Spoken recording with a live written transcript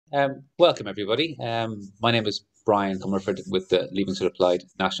Welcome, everybody. My name is Brian Comerford with the Leaving Cert Applied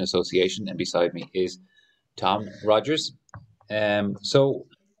National Association, and beside me is Tom Rogers. We're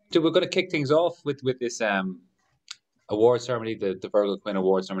going to kick things off with this award ceremony, the Virgo Quinn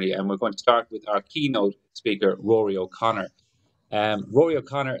Award ceremony, and we're going to start with our keynote speaker, Rory O'Connor. Rory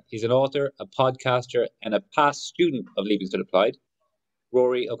O'Connor is an author, a podcaster, and a past student of Leaving Cert Applied.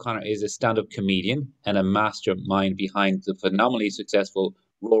 Rory O'Connor is a stand-up comedian and a mastermind behind the phenomenally successful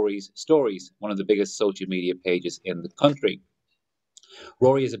Rory's Stories, one of the biggest social media pages in the country.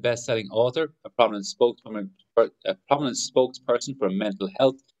 Rory is a best-selling author, a prominent spokesperson for mental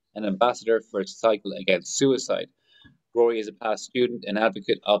health, and ambassador for Cycle Against Suicide. Rory is a past student and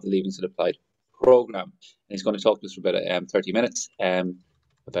advocate of the Leaving Cert Applied program, and he's going to talk to us for about 30 minutes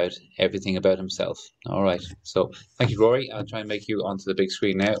about everything about himself. All right, so thank you, Rory. I'll try and make you onto the big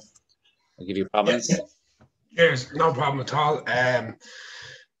screen now. I'll give you prominence. Cheers, no problem at all.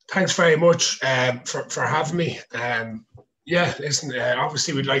 Thanks very much for having me. Listen,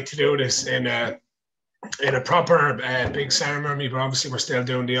 obviously we'd like to do this in a proper big ceremony, but obviously we're still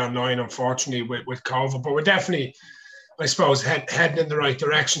doing the online, unfortunately, with COVID. But we're definitely, I suppose, heading in the right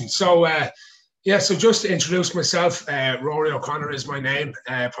direction. So, so just to introduce myself, Rory O'Connor is my name,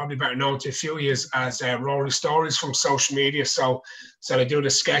 probably better known to a few years as Rory Stories from social media. So I do the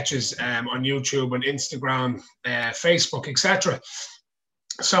sketches on YouTube and Instagram, Facebook, etc.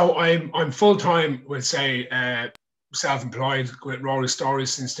 So I'm full-time, we'll say, self-employed with Rory Stories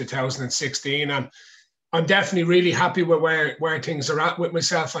since 2016, and I'm definitely really happy with where things are at with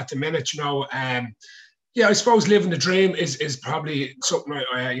myself at the minute. I suppose living the dream is probably something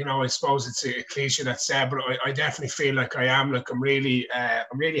I suppose it's a cliche that's said, but I definitely feel like I am. Like I'm really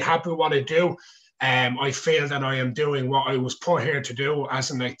happy with what I do. I feel that I am doing what I was put here to do, as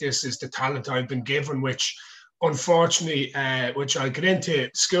in like this is the talent I've been given, which unfortunately, which I get into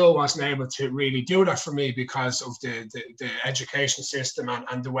school, wasn't able to really do that for me because of the education system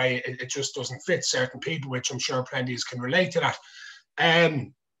and the way it just doesn't fit certain people, which I'm sure plenty can relate to that.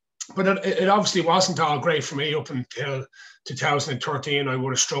 But it obviously wasn't all great for me up until 2013. I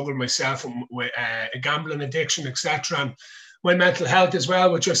would have struggled myself with a gambling addiction, etc. And my mental health as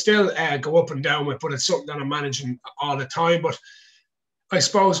well, which I still go up and down with, but it's something that I'm managing all the time. But I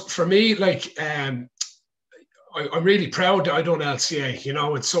suppose for me, like, I'm really proud that I done LCA.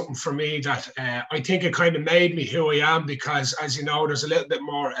 It's something for me that I think it kind of made me who I am because, as you know, there's a little bit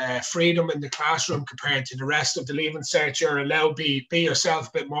more freedom in the classroom compared to the rest of the Leaving Cert. You're allowed to be yourself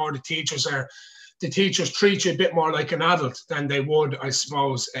a bit more. The teachers treat you a bit more like an adult than they would, I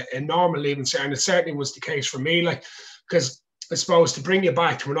suppose, in normal Leaving Cert. And it certainly was the case for me, like, because I suppose to bring you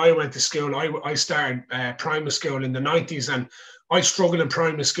back to when I went to school, I started primary school in the 90s, and I struggled in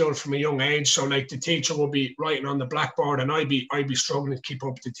primary school from a young age. So like the teacher would be writing on the blackboard and I'd be struggling to keep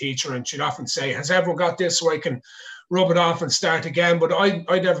up with the teacher. And she'd often say, has everyone got this so I can rub it off and start again? But I'd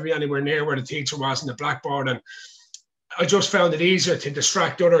never be anywhere near where the teacher was in the blackboard. And I just found it easier to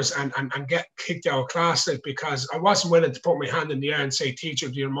distract others and get kicked out of class, like, because I wasn't willing to put my hand in the air and say, teacher,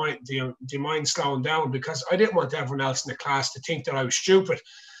 do you mind slowing down? Because I didn't want everyone else in the class to think that I was stupid.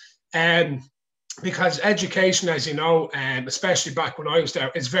 Because education, as you know, especially back when I was there,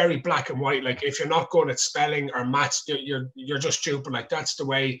 is very black and white. Like if you're not good at spelling or maths, you're just stupid. Like that's the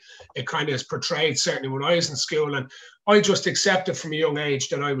way it kind of is portrayed, certainly when I was in school. And I just accepted from a young age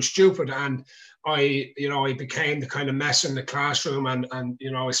that I was stupid. And I became the kind of mess in the classroom. And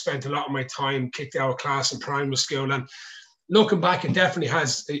I spent a lot of my time kicked out of class in primary school. And looking back, it definitely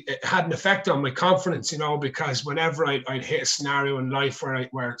had an effect on my confidence, because whenever I'd hit a scenario in life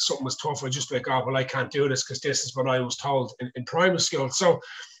where something was tough, I'd just be like, oh, well, I can't do this because this is what I was told in primary school. So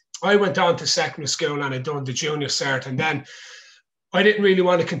I went on to secondary school and I'd done the junior cert. And then I didn't really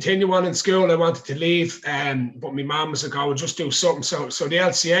want to continue on in school. I wanted to leave, but my mum was like, oh, we'll just do something. So the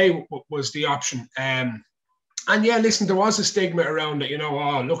LCA was the option. And yeah, listen, there was a stigma around it,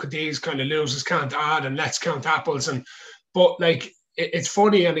 oh, look at these kind of losers can't add and let's count apples. But like, it's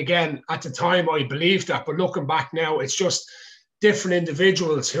funny. And again, at the time I believed that, but looking back now, it's just different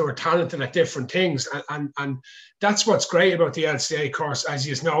individuals who are talented at different things. And that's what's great about the LCA course, as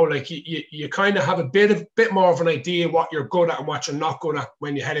you know, like you kind of have a bit more of an idea what you're good at and what you're not good at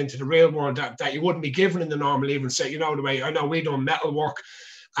when you head into the real world that you wouldn't be given in the normal Leaving Cert. The way I know we done metal work,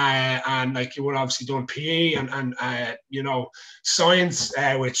 and like you would obviously done PE and science,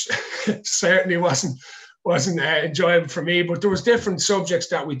 which certainly wasn't enjoyable for me, but there was different subjects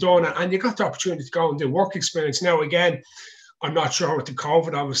that we done, and you got the opportunity to go and do work experience. Now again, I'm not sure with the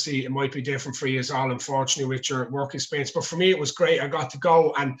COVID, obviously, it might be different for you all, unfortunately, with your work experience. But for me, it was great. I got to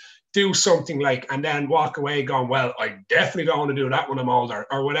go and do something like, and then walk away going, well, I definitely don't want to do that when I'm older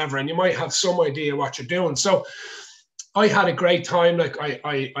or whatever. And you might have some idea what you're doing. So I had a great time. Like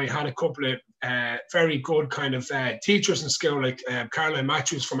I had a couple of very good kind of teachers in school, like Caroline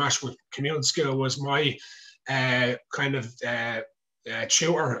Matthews from Ashwood Community School was my kind of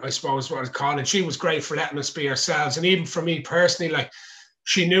tutor, I suppose what it's called. And she was great for letting us be ourselves. And even for me personally, like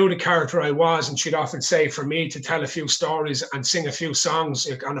she knew the character I was, and she'd often say for me to tell a few stories and sing a few songs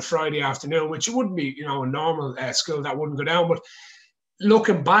like, on a Friday afternoon, which wouldn't be, you know, a normal school that wouldn't go down. But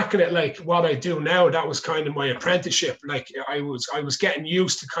looking back at it, like what I do now, that was kind of my apprenticeship. Like I was getting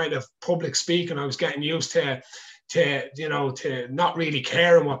used to kind of public speaking. I was getting used to you know, to not really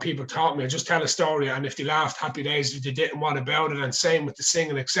caring what people taught me. I just tell a story, and if they laughed, happy days. If they didn't, what about it? And same with the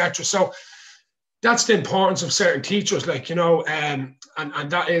singing, etc. So that's the importance of certain teachers, like, you know, and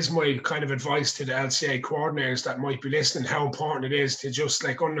that is my kind of advice to the LCA coordinators that might be listening, how important it is to just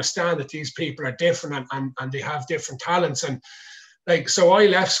like understand that these people are different and they have different talents. And like, so I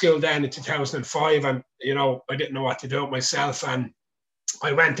left school then in 2005, and, you know, I didn't know what to do with myself. And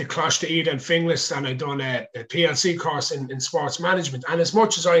I went to Closh to Eden Finglas, and I done a PLC course in sports management. And as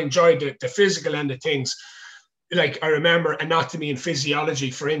much as I enjoyed the physical end of things, like I remember anatomy and physiology,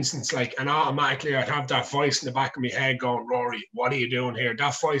 for instance, like, and automatically I'd have that voice in the back of my head going, Rory, what are you doing here?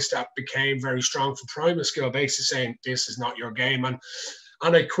 That voice that became very strong for primary school, basically saying, this is not your game. And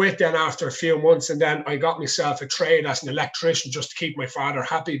I quit then after a few months, and then I got myself a trade as an electrician just to keep my father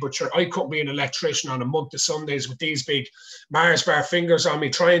happy. But sure, I couldn't be an electrician on a month of Sundays with these big Mars bar fingers on me.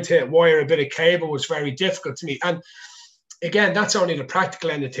 Trying to wire a bit of cable was very difficult to me. And again, that's only the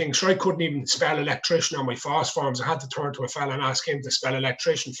practical end of things. So I couldn't even spell electrician on my FOSS forms. I had to turn to a fella and ask him to spell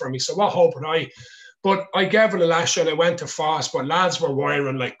electrician for me. So what hope had I? But I gave it a lash and I went to FOSS, but lads were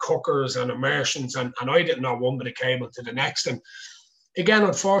wiring like cookers and immersions, and I didn't know one bit of cable to the next. And again,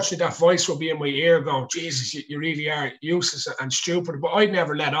 unfortunately, that voice will be in my ear going, Jesus, you really are useless and stupid. But I'd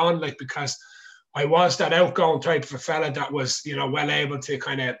never let on, like, because I was that outgoing type of a fella that was, you know, well able to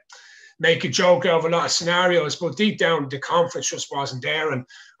kind of make a joke out of a lot of scenarios. But deep down, the confidence just wasn't there. And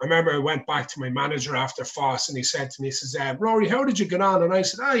I remember I went back to my manager after FOSS, and he said to me, he says, Rory, how did you get on? And I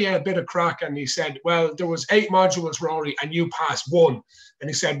said, oh, yeah, a bit of crack. And he said, well, there was 8 modules, Rory, and you passed 1. And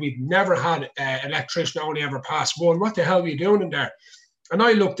he said, we've never had an electrician only ever pass 1. What the hell were you doing in there? And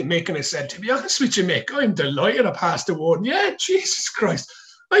I looked at Mick and I said, to be honest with you, Mick, I'm delighted I passed the 1. Yeah, Jesus Christ.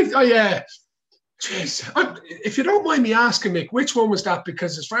 If you don't mind me asking, Mick, which one was that?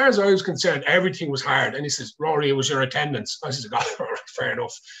 Because as far as I was concerned, everything was hard. And he says, Rory, it was your attendance. I said, oh, all right, fair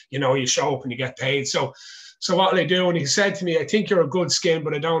enough. You know, you show up and you get paid. So what will I do? And he said to me, I think you're a good skin,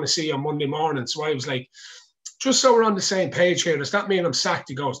 but I don't want to see you on Monday morning. So I was like, just so we're on the same page here, does that mean I'm sacked?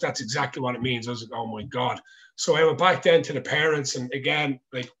 He goes, that's exactly what it means. I was like, oh my God. So I went back then to the parents, and again,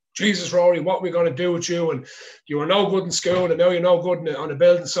 like, Jesus, Rory, what are we going to do with you? And you were no good in school, and now you're no good on a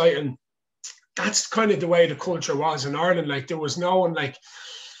building site. And that's kind of the way the culture was in Ireland. Like, there was no one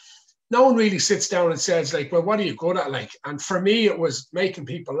really sits down and says, like, well, what are you good at? Like, and for me, it was making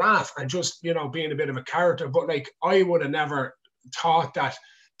people laugh and just, you know, being a bit of a character. But like, I would have never thought that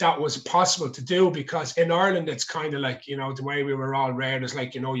was possible to do, because in Ireland, it's kind of like, you know, the way we were all reared is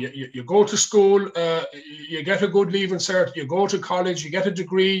like, you know, you go to school, you get a good leaving cert, you go to college, you get a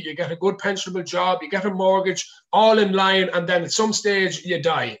degree, you get a good pensionable job, you get a mortgage, all in line, and then at some stage you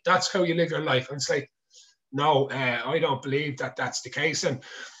die. That's how you live your life. And it's like, no, I don't believe that that's the case. And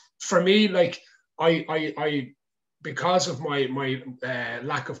for me, like, I because of my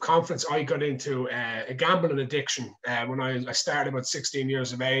lack of confidence, I got into a gambling addiction when I started about 16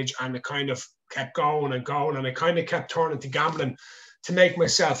 years of age, and it kind of kept going and going, and I kind of kept turning to gambling to make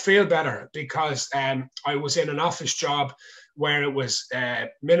myself feel better, because I was in an office job where it was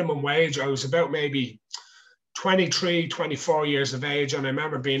minimum wage. I was about maybe 23, 24 years of age. And I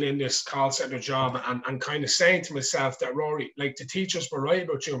remember being in this call center job and kind of saying to myself that, Rory, like, the teachers were right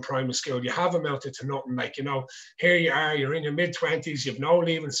about you in primary school. You have amounted to nothing. Like, you know, here you are, you're in your mid-20s, you've no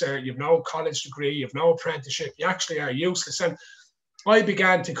leaving cert, you've no college degree, you've no apprenticeship, you actually are useless. And I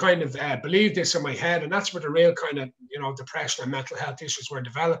began to kind of believe this in my head. And that's where the real kind of, you know, depression and mental health issues were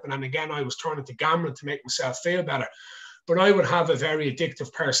developing. And again, I was turning to gambling to make myself feel better. But I would have a very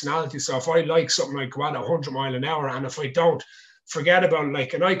addictive personality. So if I like something, I go at 100 miles an hour. And if I don't, forget about it.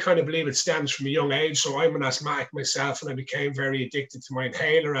 Like, and I kind of believe it stems from a young age. So I'm an asthmatic myself, and I became very addicted to my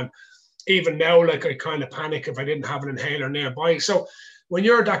inhaler. And even now, like, I kind of panic if I didn't have an inhaler nearby. So when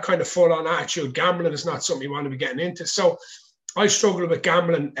you're that kind of full-on attitude, gambling is not something you want to be getting into. So I struggled with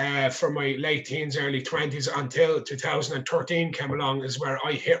gambling from my late teens, early 20s until 2013 came along, is where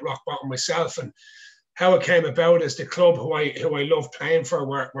I hit rock bottom myself. And how it came about is the club who I loved playing for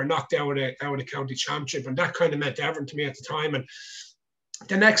were knocked out of the county championship, and that kind of meant everything to me at the time. And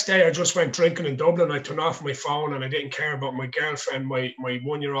the next day, I just went drinking in Dublin. I turned off my phone, and I didn't care about my girlfriend, my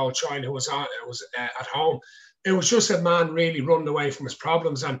 1-year-old child who was at home. It was just a man really running away from his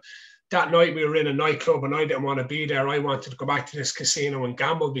problems. And that night we were in a nightclub, and I didn't want to be there. I wanted to go back to this casino and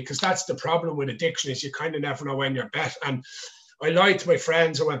gamble, because that's the problem with addiction, is you kind of never know when you're bet. And I lied to my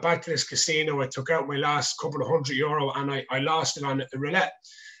friends. I went back to this casino. I took out my last couple of €100, and I lost it on a roulette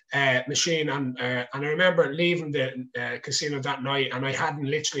machine. And I remember leaving the casino that night, and I hadn't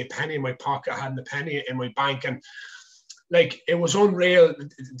literally a penny in my pocket. I hadn't a penny in my bank. And like, it was unreal,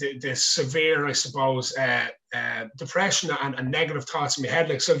 the severe, I suppose, depression and negative thoughts in my head.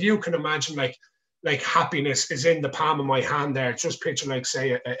 Like, so if you can imagine, like happiness is in the palm of my hand there. Just picture, like,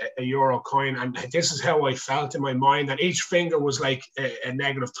 say, a euro coin. And this is how I felt in my mind. And each finger was like a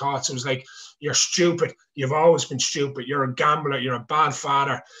negative thought. So it was like, you're stupid. You've always been stupid. You're a gambler. You're a bad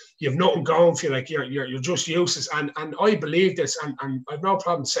father. You've nothing going for you. Like, you're just useless. And I believed this. And I've no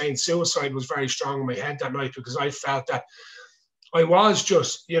problem saying suicide was very strong in my head that night, because I felt that I was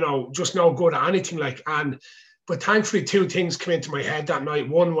just no good at anything. Like, but thankfully, two things came into my head that night.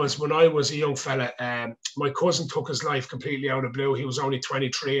 One was, when I was a young fella, my cousin took his life completely out of blue. He was only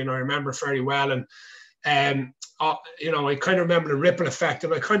 23, and I remember very well. And, I kind of remember the ripple effect,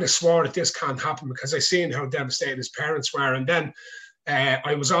 and I kind of swore that this can't happen, because I seen how devastated his parents were. And then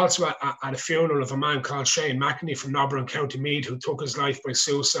I was also at a funeral of a man called Shane McEnany from Nobber, County Meath, who took his life by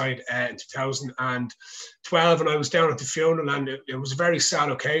suicide in 2012. And I was down at the funeral, and it was a very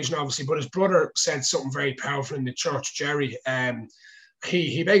sad occasion, obviously. But his brother said something very powerful in the church, Jerry.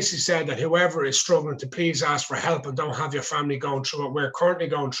 He basically said that whoever is struggling, to please ask for help, and don't have your family going through what we're currently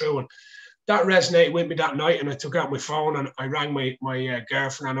going through. And that resonated with me that night. And I took out my phone, and I rang my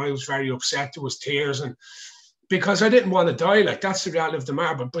girlfriend, and I was very upset. There was tears, and because I didn't want to die. Like, that's the reality of the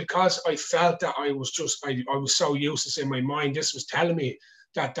matter. But because I felt that I was so useless in my mind, this was telling me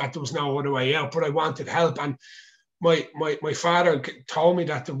that there was no other way out. But I wanted help. And my father told me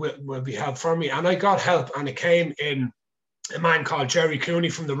that there will be help for me. And I got help. And it came in a man called Jerry Cooney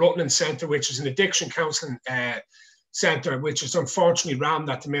from the Rutland Centre, which is an addiction counselling centre, which is unfortunately rammed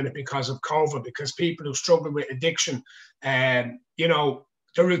at the minute because of COVID, because people who struggle with addiction,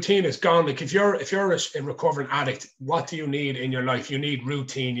 the routine is gone. Like, if you're a recovering addict, what do you need in your life? You need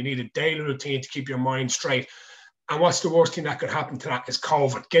routine. You need a daily routine to keep your mind straight. And what's the worst thing that could happen to that is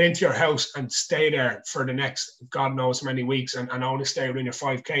COVID. Get into your house and stay there for the next God knows many weeks, and only stay within your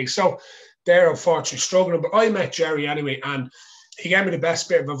 5K. So they're unfortunately struggling. But I met Jerry anyway, and he gave me the best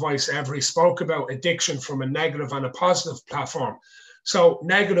bit of advice ever. He spoke about addiction from a negative and a positive platform. So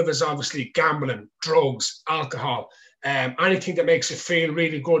negative is obviously gambling, drugs, alcohol, anything that makes you feel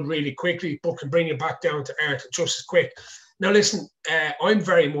really good really quickly, but can bring you back down to earth just as quick. Now, listen, I'm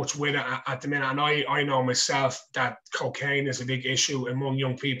very much with it at the minute, and I know myself that cocaine is a big issue among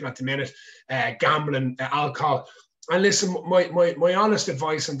young people at the minute, gambling, alcohol. And listen, my honest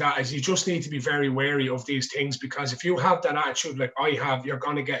advice on that is, you just need to be very wary of these things, because if you have that attitude like I have, you're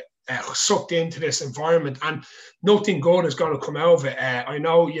going to get sucked into this environment, and nothing good is going to come out of it. I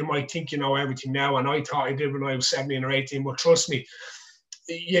know you might think you know everything now, and I thought I did when I was 17 or 18, but trust me,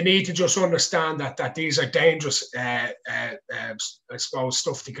 you need to just understand that these are dangerous, I suppose,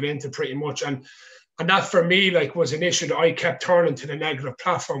 stuff to get into pretty much. And that for me, like, was an issue that I kept turning to the negative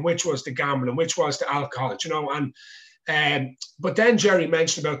platform, which was the gambling, which was the alcohol, but then Jerry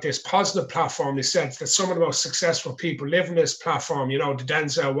mentioned about this positive platform. He said that some of the most successful people live in this platform, the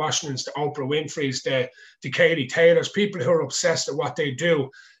Denzel Washingtons, the Oprah Winfreys, the Katie Taylors, people who are obsessed with what they do,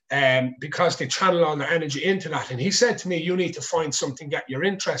 because they channel all their energy into that. And he said to me, you need to find something that you're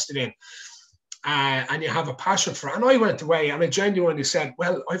interested in, and you have a passion for it. And I went away, and I genuinely said,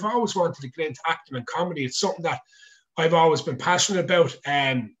 well, I've always wanted to get into acting and comedy. It's something that I've always been passionate about.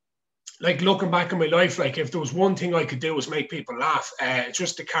 Like, looking back in my life, like, if there was one thing I could do was make people laugh. It's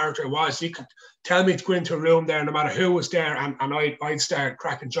just the character I was. You could tell me to go into a room there, no matter who was there, and I'd start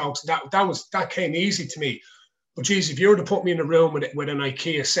cracking jokes. That came easy to me. But geez, if you were to put me in a room with an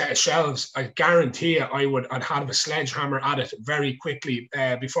IKEA set of shelves, I guarantee you I'd have a sledgehammer at it very quickly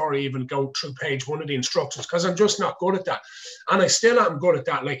before I even go through page one of the instructions, because I'm just not good at that. And I still am good at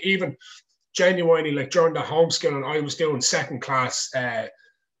that. Like, even genuinely, like, during the homeschooling, I was doing second class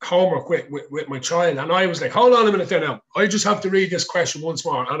homework with my child, and I was like, hold on a minute there now, I just have to read this question once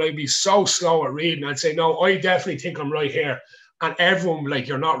more. And I'd be so slow at reading. I'd say, no, I definitely think I'm right here. And everyone would be like,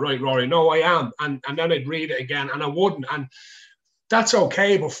 you're not right, Rory. No, I am. And then I'd read it again, and I wouldn't. And that's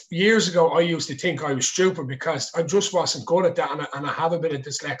okay. But years ago, I used to think I was stupid because I just wasn't good at that. And I have a bit of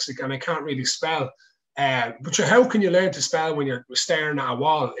dyslexic and I can't really spell. But how can you learn to spell when you're staring at a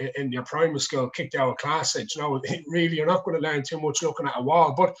wall in your primary school, kicked out of class? Really, you're not going to learn too much looking at a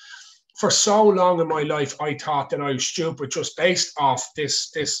wall. But for so long in my life, I thought that I was stupid just based off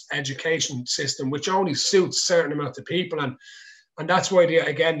this education system, which only suits a certain amount of people. And that's why, the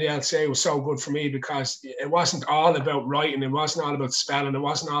LCA was so good for me, because it wasn't all about writing. It wasn't all about spelling. It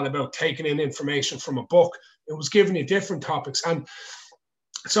wasn't all about taking in information from a book. It was giving you different topics. And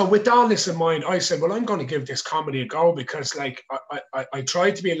so with all this in mind, I said, well, I'm going to give this comedy a go, because like I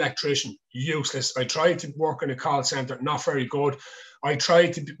tried to be an electrician, useless. I tried to work in a call center, not very good. I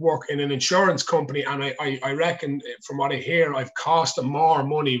tried to work in an insurance company, and I reckon, from what I hear, I've cost them more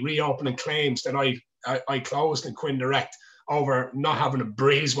money reopening claims that I closed in Quinn Direct over not having a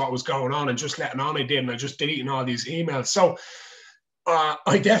breeze what was going on and just letting on I did, and I just deleting all these emails. So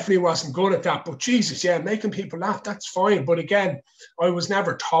I definitely wasn't good at that. But Jesus, yeah, making people laugh, that's fine. But again, I was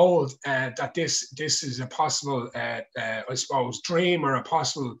never told that this is a possible, I suppose, dream or a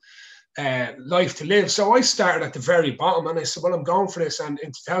possible life to live. So I started at the very bottom, and I said, well, I'm going for this. And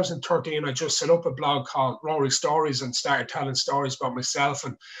in 2013, I just set up a blog called Rory Stories and started telling stories about myself,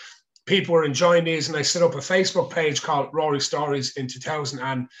 and people were enjoying these. And I set up a Facebook page called Rory Stories in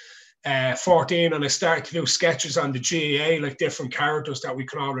 2014, and I started to do sketches on the GAA, like different characters that we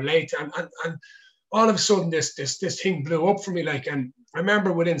can all relate to. And all of a sudden, this thing blew up for me. Like, and I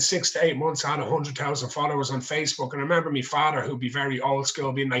remember within 6 to 8 months, I had 100,000 followers on Facebook. And I remember my father, who'd be very old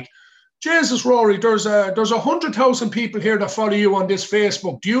school, being like, Jesus, Rory, there's 100,000 people here that follow you on this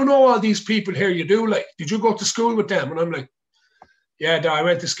Facebook. Do you know all these people here? You do? Like, did you go to school with them? And I'm like, yeah, Dad, I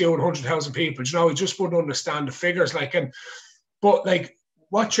went to school with 100,000 people. You know, he just wouldn't understand the figures. But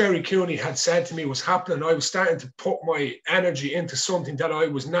what Jerry Cooney had said to me was happening. I was starting to put my energy into something that I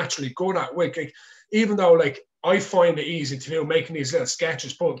was naturally good at. Like, even though, like, I find it easy to do, making these little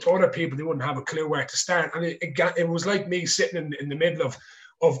sketches, but to other people, they wouldn't have a clue where to start. And it was like me sitting in the middle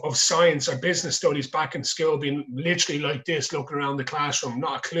of science or business studies back in school, being literally like this, looking around the classroom,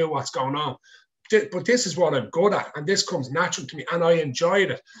 not a clue what's going on. But this is what I'm good at, and this comes natural to me, and I enjoyed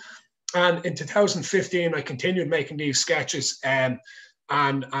it. And in 2015, I continued making these sketches, and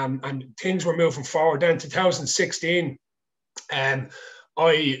things were moving forward. Then 2016, I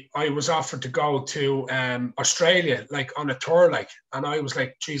was offered to go to Australia, like on a tour, like, and I was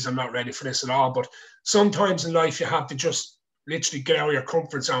like, geez, I'm not ready for this at all. But sometimes in life, you have to just literally get out of your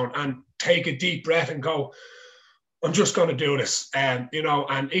comfort zone and take a deep breath and go, I'm just going to do this. And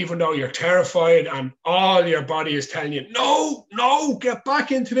even though you're terrified and all your body is telling you, no, get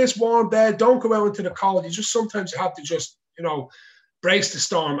back into this warm bed, don't go out into the cold. Sometimes you have to just, brace the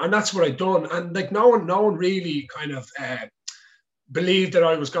storm. And that's what I've done. And like, no one really kind of believed that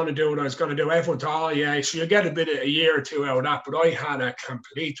I was going to do what I was going to do. Everyone thought, oh yeah, so you get a year or two out of that. But I had a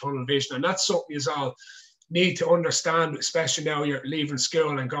complete tunnel vision. And that's something you all need to understand, especially now you're leaving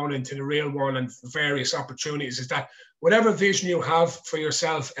school and going into the real world and various opportunities, is that whatever vision you have for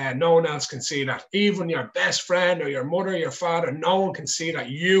yourself, no one else can see that. Even your best friend or your mother, your father, no one can see that.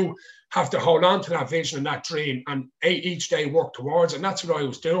 You have to hold on to that vision and that dream and each day work towards it. And that's what I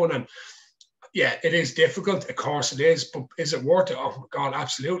was doing. And yeah, it is difficult. Of course it is. But is it worth it? Oh my God,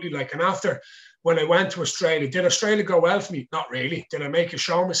 absolutely. Like, and after, when I went to Australia, did Australia go well for me? Not really. Did I make a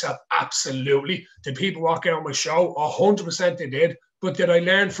show of myself? Absolutely. Did people walk out on my show? 100% they did. But did I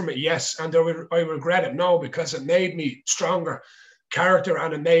learn from it? Yes. And I regret it? No, because it made me stronger character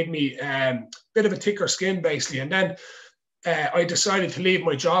and it made me a bit of a thicker skin, basically. And then I decided to leave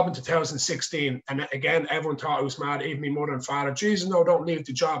my job in 2016. And again, everyone thought I was mad, even my mother and father. Jesus, no, don't leave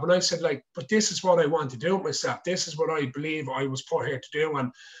the job. And I said, like, but this is what I want to do with myself. This is what I believe I was put here to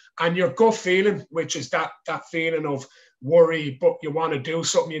do. And your gut feeling, which is that feeling of worry, but you want to do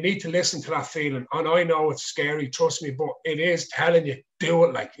something, you need to listen to that feeling. And I know it's scary, trust me, but it is telling you, do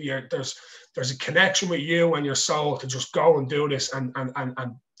it. Like, there's a connection with you and your soul to just go and do this, and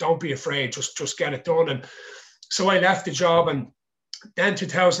don't be afraid, just get it done. And so I left the job, and then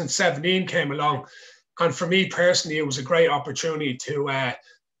 2017 came along. And for me personally, it was a great opportunity to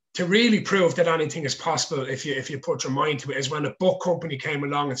really prove that anything is possible if you put your mind to it, is when a book company came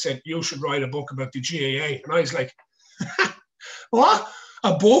along and said, you should write a book about the GAA. And I was like, what?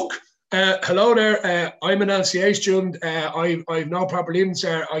 A book? Hello there. I'm an LCA student. I've no proper living,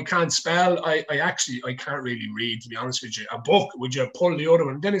 sir. I can't spell. I can't really read, to be honest with you. A book, would you pull the other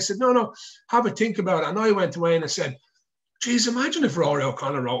one? And then he said, no, have a think about it. And I went away and I said, geez, imagine if Rory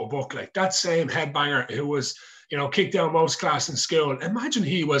O'Connor wrote a book, like that same headbanger who was, kicked down most class in school. Imagine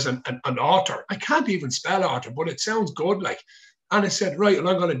he was an author. I can't even spell author, but it sounds good. Like, And I said, right, and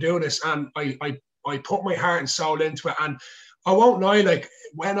I'm going to do this. And I put my heart and soul into it. And I won't lie, like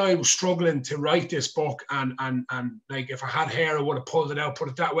when I was struggling to write this book and like if I had hair, I would have pulled it out, put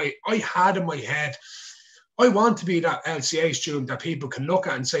it that way. I had in my head, I want to be that LCA student that people can look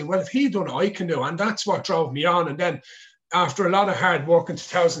at and say, well, if he done it, I can do it. And that's what drove me on. And then after a lot of hard work in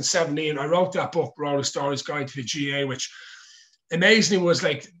 2017, I wrote that book, Rory Stories Guide to the GA, which amazingly was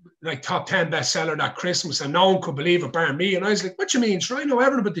like top 10 bestseller that Christmas, and no one could believe it, bar me. And I was like, what you mean? Sure, I know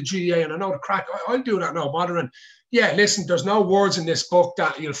everything about the GA and I know the crack. I'll do that, no bother. And yeah, listen, there's no words in this book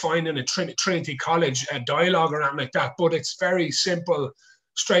that you'll find in a Trinity College dialogue or anything like that, but it's very simple,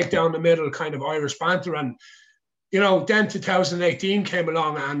 straight down the middle kind of Irish banter. And, you know, then 2018 came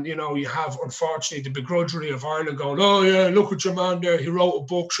along and, you know, you have, unfortunately, the begrudgery of Ireland going, oh, yeah, look at your man there. He wrote a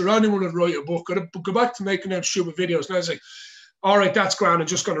book. Sure, anyone would write a book. Go back to making them stupid videos. And I was like, all right, that's grand. I'm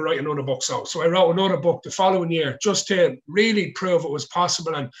just going to write another book. So I wrote another book the following year just to really prove it was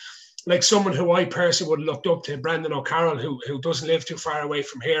possible. And like someone who I personally would have looked up to, Brendan O'Carroll, who doesn't live too far away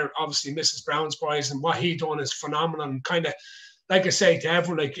from here, obviously Mrs. Brown's Boys, and what he done is phenomenal. And kind of, like I say to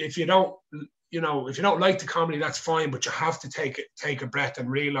everyone, like if you don't like the comedy, that's fine, but you have to take a breath and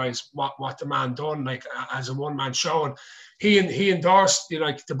realize what the man done, like as a one-man show. And he endorsed, you know,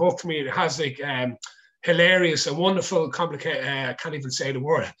 like the book to me. It has like hilarious, a wonderful, complicated, I can't even say the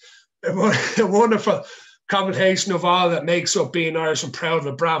word, a wonderful combination of all that makes up being Irish and proud of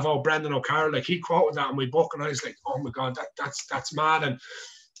it. Bravo, Brendan O'Carroll. Like he quoted that in my book, and I was like, oh my God, that's mad. And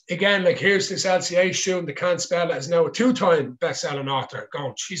again, like here's this LCA student that can't spell it, is now a 2-time best-selling author.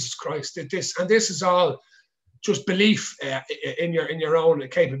 Going, Jesus Christ, this is all just belief in your own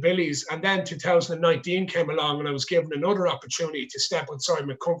capabilities. And then 2019 came along, and I was given another opportunity to step outside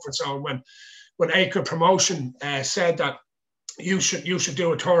my comfort zone when Acre Promotion said that you should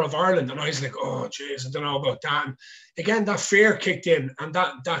do a tour of Ireland. And I was like, oh, geez, I don't know about that. And again, that fear kicked in, and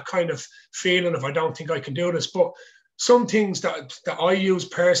that kind of feeling of I don't think I can do this. But some things that I use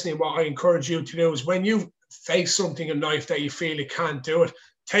personally, and what I encourage you to do is when you face something in life that you feel you can't do it,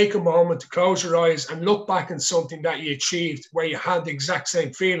 take a moment to close your eyes and look back on something that you achieved where you had the exact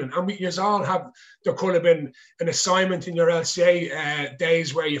same feeling. And you all have, there could have been an assignment in your LCA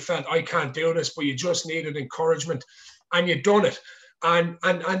days where you felt, I can't do this, but you just needed encouragement and you'd done it. And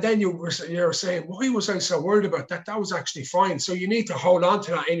then you were saying, why was I so worried about that? That was actually fine. So you need to hold on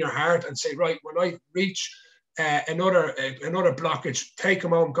to that in your heart and say, right, when I reach another blockage, take a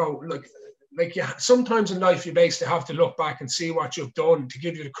moment, go, look, like sometimes in life you basically have to look back and see what you've done to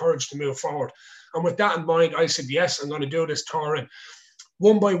give you the courage to move forward. And with that in mind, I said, yes, I'm going to do this tour. And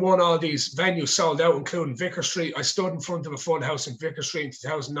one by one, all these venues sold out, including Vicar Street. I stood in front of a full house in Vicar Street in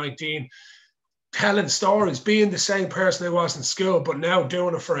 2019, telling stories, being the same person I was in school, but now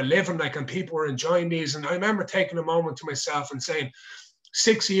doing it for a living, like, and people were enjoying these. And I remember taking a moment to myself and saying,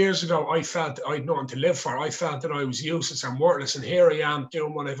 6 years ago, I felt I had nothing to live for. I felt that I was useless and worthless. And here I am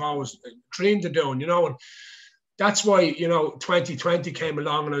doing what I've always dreamed of doing, you know. And that's why, you know, 2020 came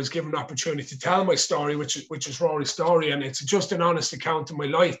along and I was given an opportunity to tell my story, which is Rory's story. And it's just an honest account of my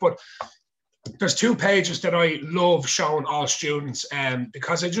life. But there's 2 pages that I love showing all students,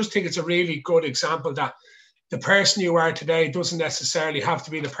 because I just think it's a really good example that the person you are today doesn't necessarily have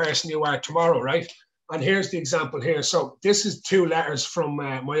to be the person you are tomorrow, right? And here's the example here. So this is 2 letters from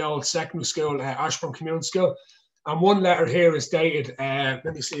my old secondary school, Ashbourne Community School. And one letter here is dated, let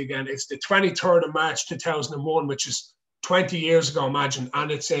me see again, it's the 23rd of March 2001, which is 20 years ago, imagine. And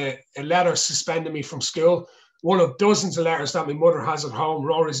it's a letter suspending me from school. One of dozens of letters that my mother has at home.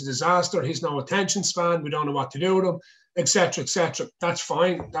 Rory's a disaster. He's no attention span. We don't know what to do with him, etc., etc. That's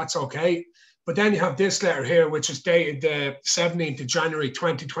fine. That's okay. But then you have this letter here, which is dated the 17th of January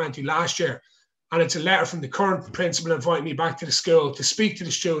 2020, last year. And it's a letter from the current principal inviting me back to the school to speak to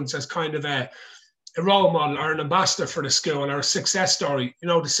the students as kind of a role model or an ambassador for the school or a success story. You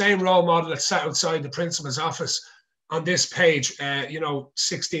know, the same role model that sat outside the principal's office on this page, you know,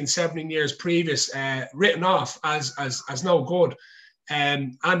 16, 17 years previous, written off as no good.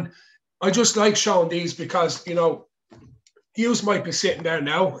 And I just like showing these because, you know, you might be sitting there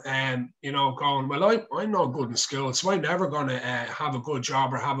now and, you know, going, well, I'm not good in school, so I'm never going to have a good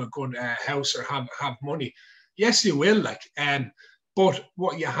job or have a good house or have money. Yes, you will, like, but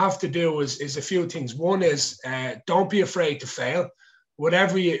what you have to do is a few things. One is don't be afraid to fail.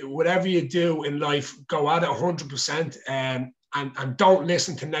 Whatever you do in life, go at it 100%, and don't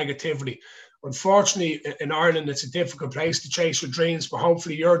listen to negativity. Unfortunately, in Ireland, it's a difficult place to chase your dreams, but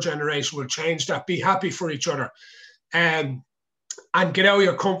hopefully your generation will change that. Be happy for each other. And get out of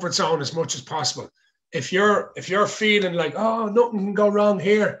your comfort zone as much as possible. If you're feeling like, oh, nothing can go wrong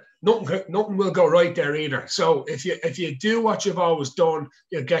here, nothing will go right there either. So if you do what you've always done,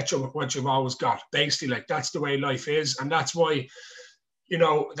 you'll get what you've always got. Basically, like, that's the way life is, and that's why,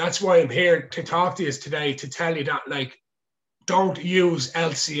 that's why I'm here to talk to you today, to tell you that, like, don't use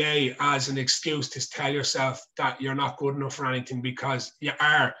LCA as an excuse to tell yourself that you're not good enough for anything, because you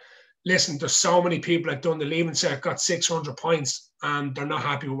are. Listen, there's so many people that done the Leaving Cert, got 600 points, and they're not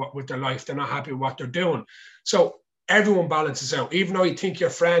happy with their life. They're not happy with what they're doing. So everyone balances out. Even though you think your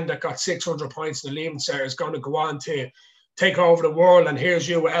friend that got 600 points in the Leaving Cert is going to go on to take over the world, and here's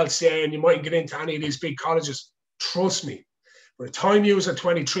you with LCA, and you mightn't get into any of these big colleges. Trust me, by the time you are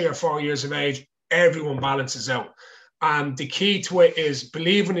 23 or 4 years of age, everyone balances out. And the key to it is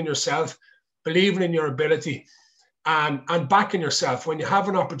believing in yourself, believing in your ability, and backing yourself. When you have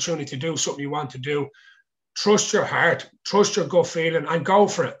an opportunity to do something you want to do, trust your heart, trust your gut feeling, and go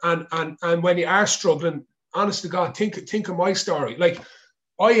for it. And when you are struggling, honest to God, think of my story. Like,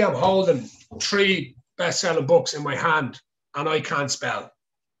 I am holding 3 best-selling books in my hand, and I can't spell.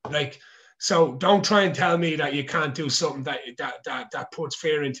 Like, so don't try and tell me that you can't do something that puts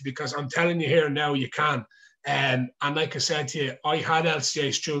fear into, because I'm telling you here now, you can. And like I said to you, I had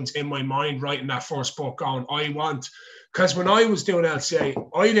LCA students in my mind writing that first book going, because when I was doing LCA,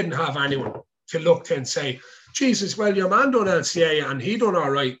 I didn't have anyone to look to and say, Jesus, well, your man done LCA and he done all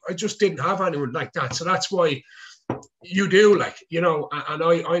right. I just didn't have anyone like that. So that's why you do, like, and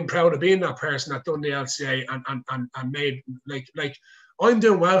I'm proud of being that person that done the LCA and made, like I'm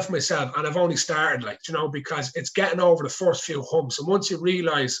doing well for myself, and I've only started, like, because it's getting over the first few humps. And once you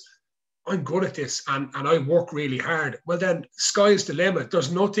realize I'm good at this and I work really hard, well, then sky's the limit.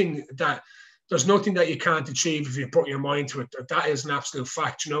 There's nothing that you can't achieve if you put your mind to it. That is an absolute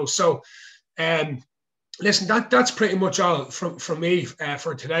fact, So, listen, that's pretty much all from me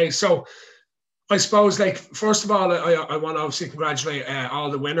for today. So, I suppose, like, first of all, I want to obviously congratulate all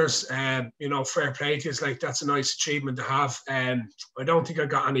the winners. Fair play to you. Like, that's a nice achievement to have. I don't think I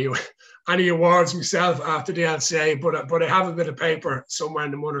got any awards myself after the LCA, but I have a bit of paper somewhere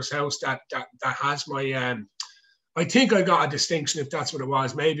in the mother's house that has my. I think I got a distinction, if that's what it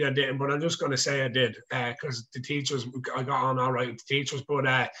was. Maybe I didn't, but I'm just going to say I did, because the teachers, I got on all right with the teachers. But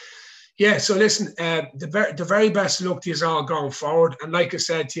yeah, so listen, the very best of luck to you all going forward. And like I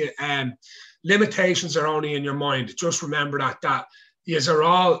said to you, limitations are only in your mind. Just remember that you are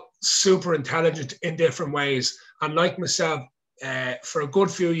all super intelligent in different ways. And like myself, for a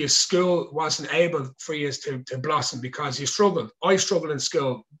good few years, school wasn't able for you to blossom because you struggled. I struggled in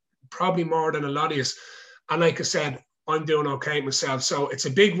school probably more than a lot of you. And like I said, I'm doing okay myself. So it's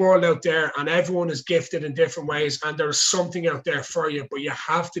a big world out there, and everyone is gifted in different ways, and there's something out there for you, but you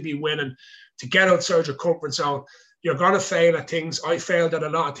have to be willing to get outside your comfort zone. You're going to fail at things. I failed at a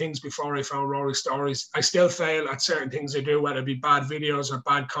lot of things before I found Rory Stories. I still fail at certain things I do, whether it be bad videos or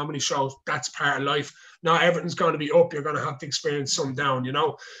bad comedy shows. That's part of life. Not everything's going to be up. You're going to have to experience some down,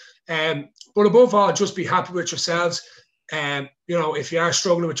 But above all, just be happy with yourselves. If you are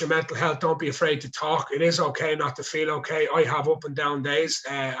struggling with your mental health, don't be afraid to talk. It is okay not to feel okay. I have up and down days,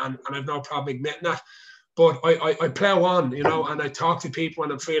 and I've no problem admitting that. But I plow on, and I talk to people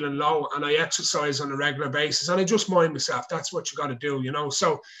when I'm feeling low, and I exercise on a regular basis, and I just mind myself. That's what you got to do,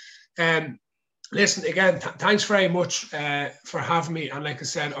 So, listen, again, thanks very much for having me. And like I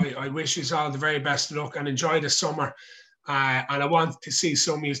said, I wish you all the very best of luck and enjoy the summer. And I want to see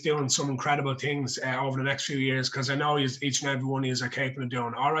some of you doing some incredible things over the next few years, because I know each and every one of you are capable of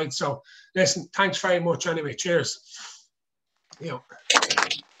doing. All right. So, listen, thanks very much anyway. Cheers.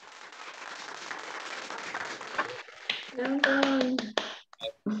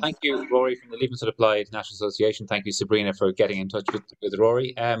 Thank you, Rory, from the Leaving Cert Applied National Association. Thank you, Sabrina, for getting in touch with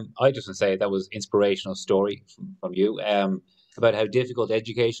Rory. I just want to say that was inspirational story from you about how difficult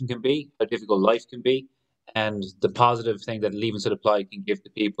education can be, how difficult life can be, and the positive thing that Leaving Cert Applied can give to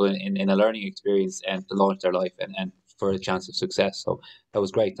people in a learning experience and to launch their life and for a chance of success. So that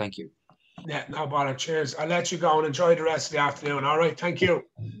was great. Thank you. Yeah, no bother. Cheers. I'll let you go and enjoy the rest of the afternoon. All right. Thank you.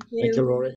 Thank you, Rory.